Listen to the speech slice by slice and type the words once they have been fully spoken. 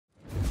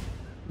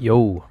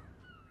Yo,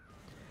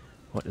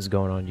 what is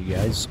going on, you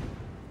guys?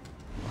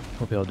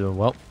 Hope y'all doing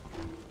well.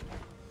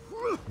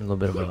 A little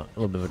bit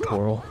of a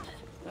twirl.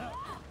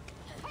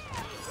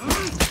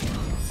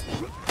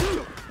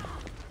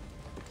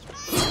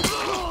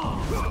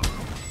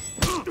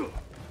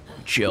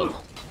 Chill.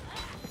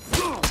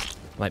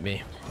 Like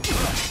me.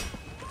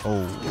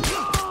 Oh.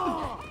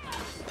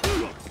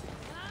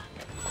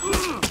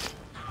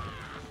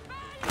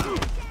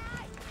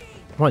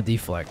 I want to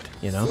deflect,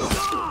 you know?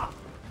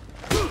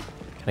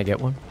 Can I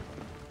get one?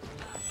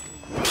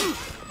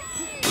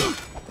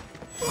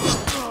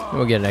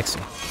 We'll get an X.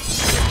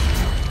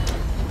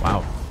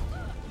 Wow.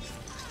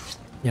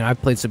 You know, I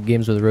played some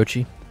games with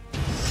Orochi.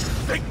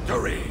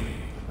 Victory!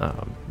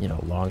 You know,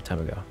 a long time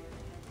ago.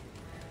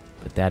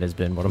 But that has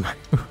been one of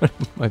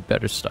my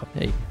better stuff.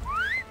 Hey,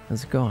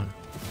 how's it going?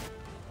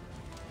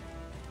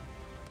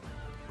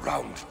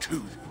 Round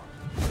 2.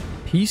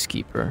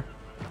 Peacekeeper.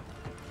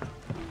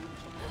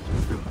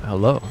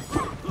 Hello.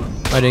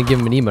 I didn't give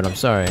him an emote, I'm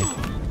sorry.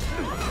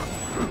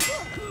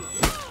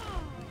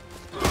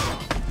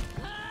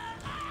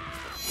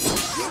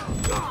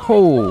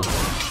 Oh!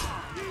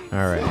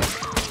 Alright.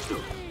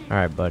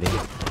 Alright, buddy.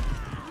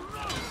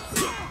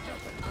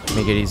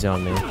 Make it easy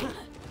on me.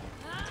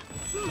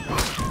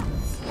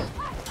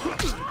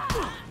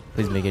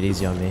 Please make it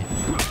easy on me.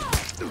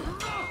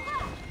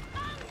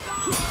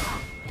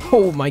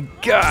 Oh my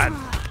god!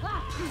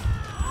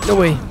 No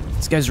way!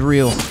 This guy's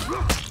real.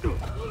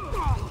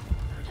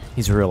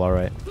 He's real,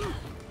 alright.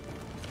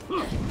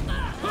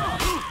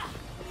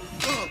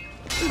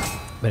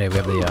 But hey, we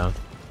have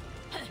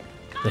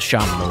the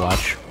shaman to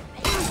watch.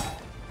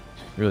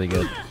 Really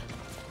good.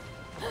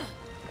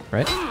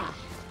 Right?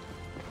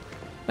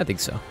 I think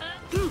so.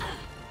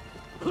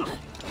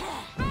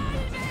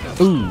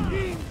 Ooh.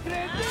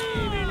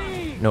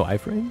 No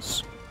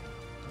iframes?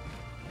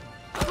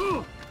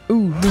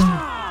 Ooh,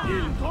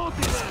 no.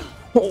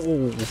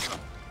 Oh.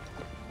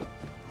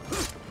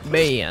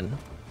 Man.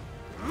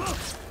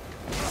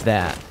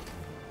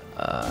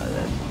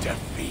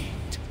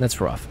 That's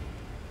rough.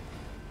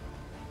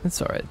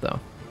 That's alright though.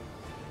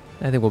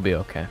 I think we'll be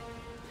okay.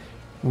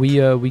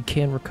 We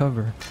can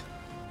recover.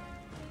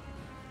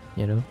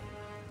 You know?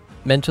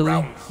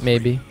 Mentally,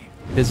 maybe.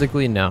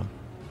 Physically, no.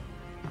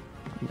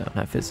 No,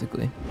 not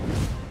physically.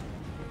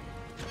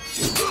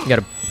 He got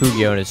a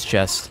Pugio in his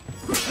chest.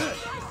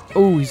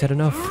 Oh, he's had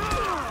enough.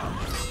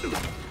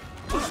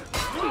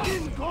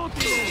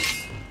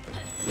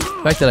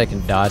 The fact that I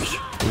can dodge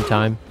in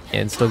time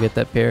and still get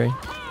that parry,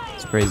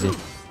 it's crazy.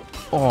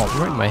 Oh,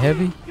 right in my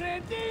heavy.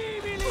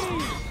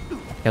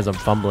 Because I'm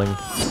fumbling.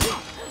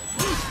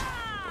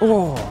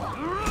 Oh.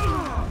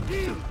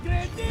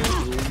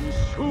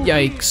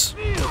 Yikes.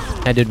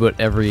 I did what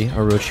every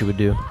Orochi would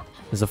do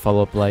as a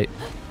follow-up light.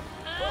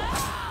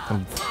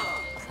 I'm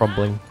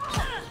crumbling.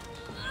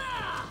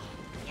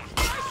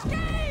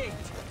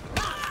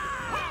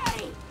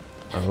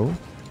 Oh.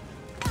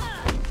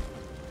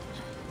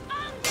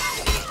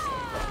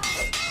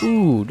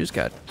 Ooh, just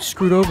got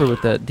screwed over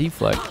with that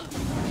deflect.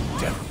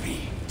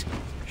 Defeat.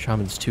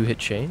 Shaman's 2-hit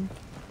chain.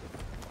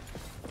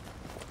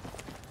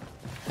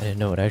 I didn't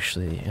know it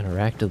actually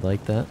interacted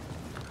like that.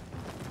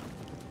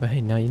 But hey,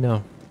 now you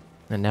know.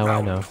 And now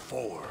I know.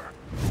 4.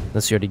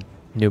 Unless you already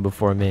knew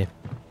before me.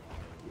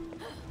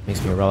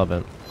 Makes me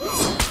irrelevant.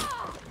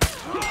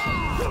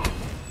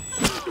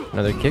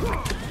 Another kick.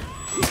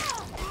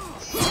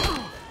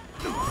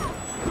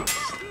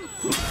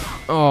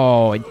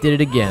 Oh, I did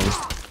it again.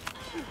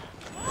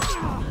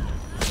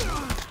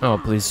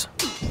 Oh, please.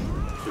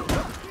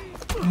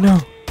 No.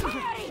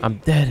 I'm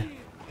dead.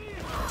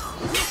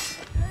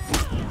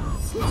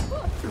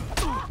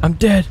 I'm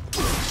dead.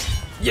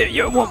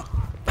 Yeah, well.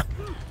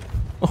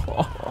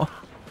 Oh.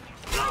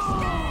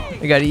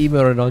 I got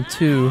emoted on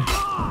 2.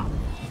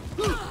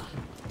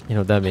 You know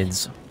what that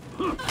means?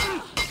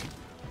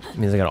 It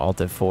means I got ult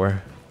at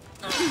 4.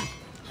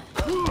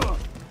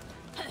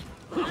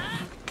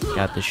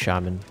 Got this,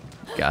 shaman.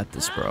 Got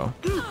this, bro.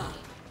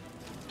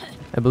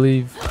 I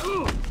believe.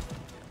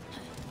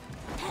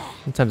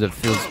 Sometimes it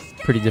feels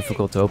pretty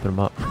difficult to open them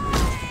up.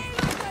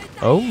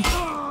 Oh?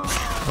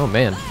 Oh,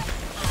 man.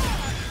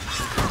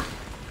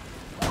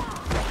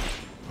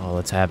 Oh,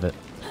 let's have it.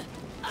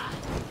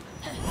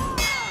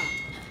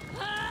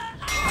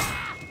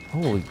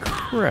 Holy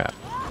crap.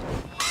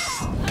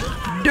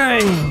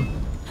 Dang!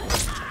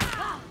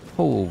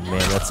 Oh,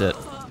 man, that's it.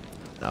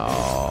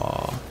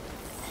 Oh.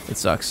 It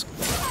sucks.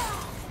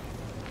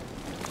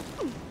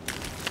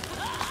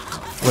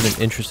 What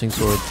an interesting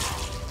sword.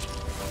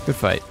 Good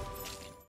fight.